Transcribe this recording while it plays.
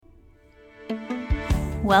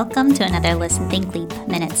Welcome to another Listen, Think, Leap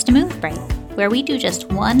Minutes to Move break, where we do just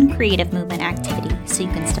one creative movement activity so you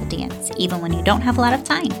can still dance, even when you don't have a lot of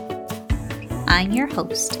time. I'm your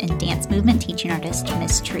host and dance movement teaching artist,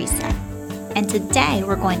 Miss Teresa, and today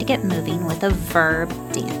we're going to get moving with a verb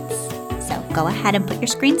dance. So go ahead and put your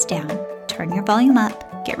screens down, turn your volume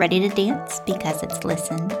up, get ready to dance because it's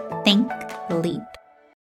Listen, Think, Leap.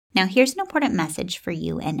 Now here's an important message for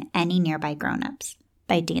you and any nearby grown-ups.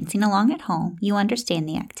 By dancing along at home, you understand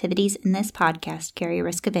the activities in this podcast carry a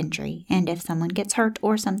risk of injury, and if someone gets hurt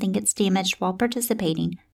or something gets damaged while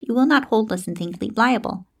participating, you will not hold Listen, Think, Leap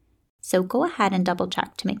liable. So go ahead and double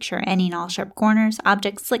check to make sure any and all sharp corners,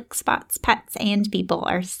 objects, slick spots, pets, and people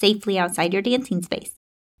are safely outside your dancing space.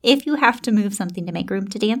 If you have to move something to make room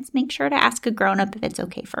to dance, make sure to ask a grown-up if it's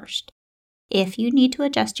okay first. If you need to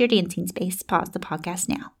adjust your dancing space, pause the podcast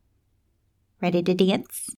now. Ready to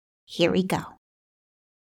dance? Here we go.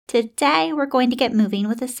 Today, we're going to get moving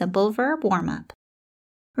with a simple verb warm-up.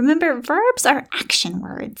 Remember, verbs are action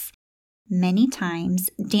words. Many times,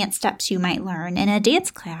 dance steps you might learn in a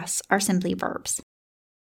dance class are simply verbs.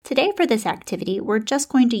 Today, for this activity, we're just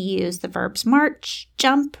going to use the verbs march,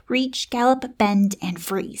 jump, reach, gallop, bend, and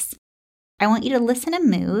freeze. I want you to listen and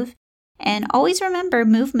move, and always remember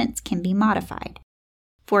movements can be modified.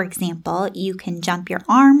 For example, you can jump your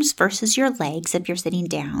arms versus your legs if you're sitting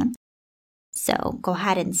down. So go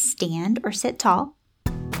ahead and stand or sit tall.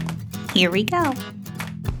 Here we go.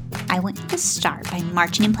 I want you to start by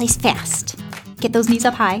marching in place fast. Get those knees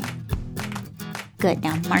up high. Good,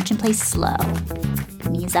 now march in place slow.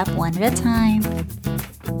 Knees up one at a time.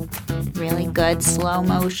 Really good slow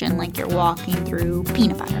motion like you're walking through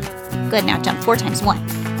peanut butter. Good, now jump 4 times. 1,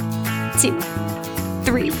 2,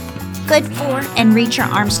 3. Good, 4. And reach your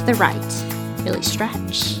arms to the right. Really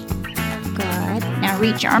stretch. Good. Now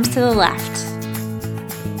reach your arms to the left.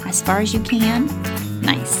 As far as you can.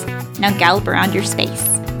 Nice. Now gallop around your space.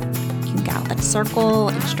 You can gallop in a circle,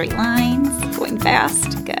 in straight lines, going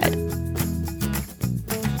fast. Good.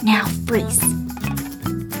 Now freeze.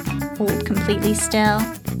 Hold completely still.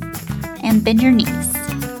 And bend your knees.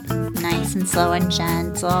 Nice and slow and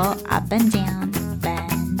gentle. Up and down.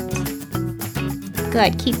 Bend.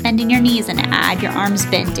 Good. Keep bending your knees and add your arms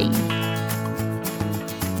bending.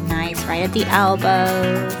 Nice, right at the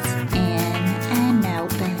elbows, in and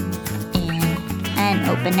open, in and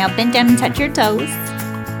open. Now bend down and touch your toes.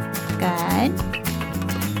 Good.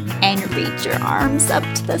 And reach your arms up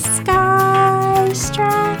to the sky.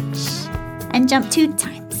 Stretch. And jump 2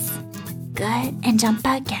 times. Good. And jump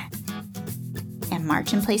again. And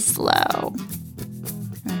march in place slow.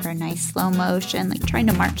 Remember, nice slow motion, like trying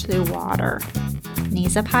to march through water.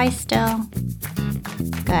 Knees up high still.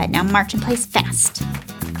 Good. Now march in place fast.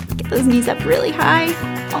 Get those knees up really high,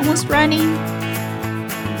 almost running.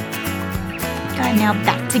 Good, now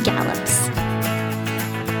back to gallops.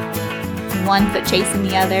 1 foot chasing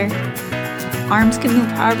the other. Arms can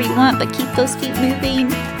move however you want, but keep those feet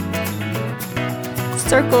moving.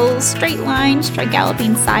 Circles, straight lines, try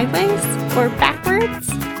galloping sideways or backwards.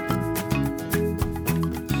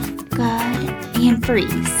 Good, and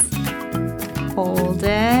freeze. Hold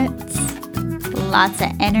it. Lots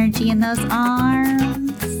of energy in those arms.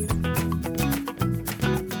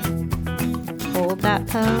 Hold that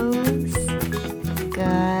pose.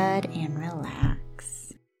 Good, and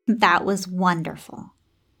relax. That was wonderful.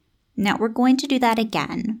 Now we're going to do that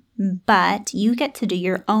again, but you get to do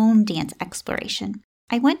your own dance exploration.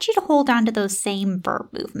 I want you to hold on to those same verb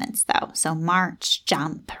movements though. So march,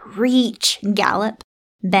 jump, reach, gallop,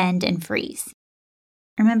 bend, and freeze.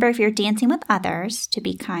 Remember, if you're dancing with others, to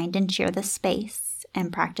be kind and share the space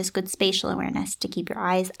and practice good spatial awareness to keep your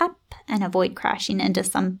eyes up and avoid crashing into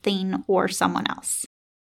something or someone else.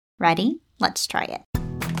 Ready? Let's try it.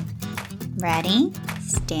 Ready?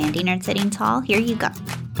 Standing or sitting tall, here you go.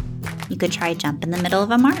 You could try jump in the middle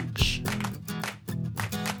of a march.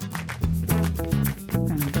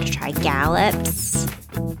 Remember to try gallops.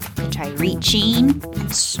 You could try reaching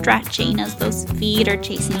and stretching as those feet are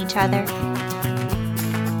chasing each other.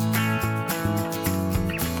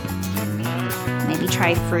 Maybe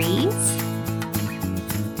try freeze.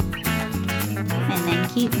 And then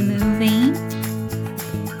keep moving.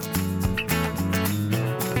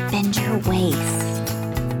 Bend your waist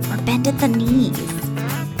or bend at the knees.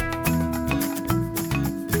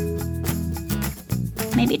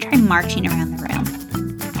 Maybe try marching around the room.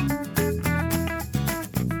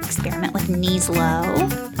 Experiment with knees low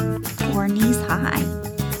or knees high.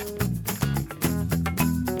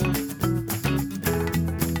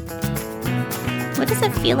 What does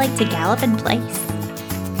it feel like to gallop in place?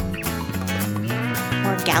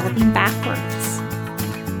 Or galloping backwards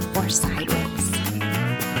or sideways?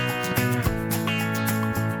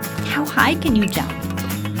 high can you jump?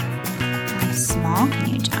 How small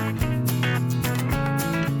can you jump?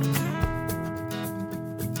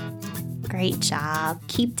 Great job.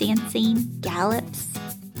 Keep dancing. Gallops.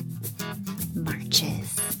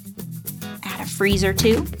 Marches. Add a freeze or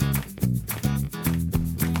two.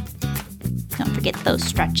 Don't forget those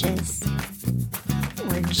stretches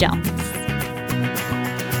or jumps.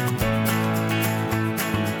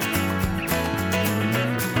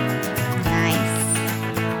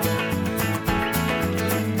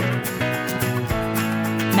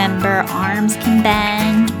 Remember, arms can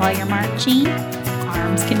bend while you're marching.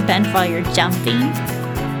 Arms can bend while you're jumping.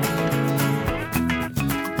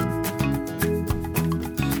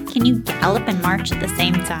 Can you gallop and march at the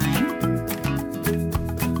same time?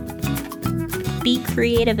 Be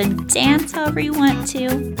creative and dance however you want to.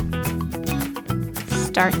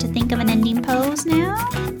 Start to think of an ending pose now.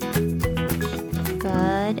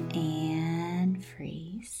 Good, and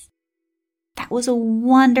freeze. That was a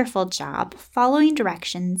wonderful job following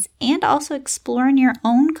directions and also exploring your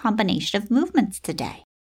own combination of movements today.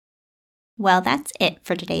 Well, that's it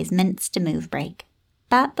for today's Minutes to Move break.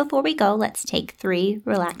 But before we go, let's take 3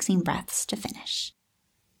 relaxing breaths to finish.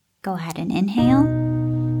 Go ahead and inhale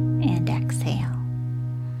and exhale.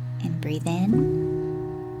 And breathe in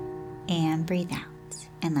and breathe out.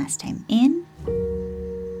 And last time in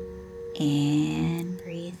and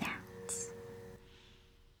breathe out.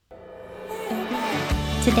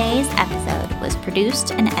 Today's episode was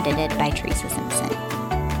produced and edited by Teresa Simpson.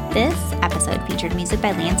 This episode featured music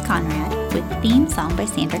by Lance Conrad with theme song by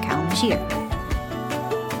Sandra Kalamajir.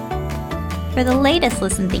 For the latest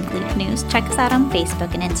Listen Think Leap news, check us out on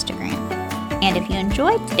Facebook and Instagram. And if you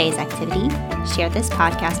enjoyed today's activity, share this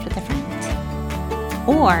podcast with a friend.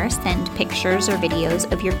 Or send pictures or videos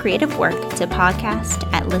of your creative work to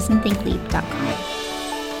podcast@listenthinkleap.com.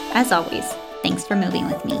 As always, thanks for moving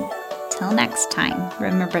with me. Till next time,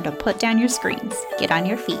 remember to put down your screens, get on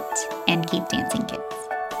your feet, and keep dancing, kids.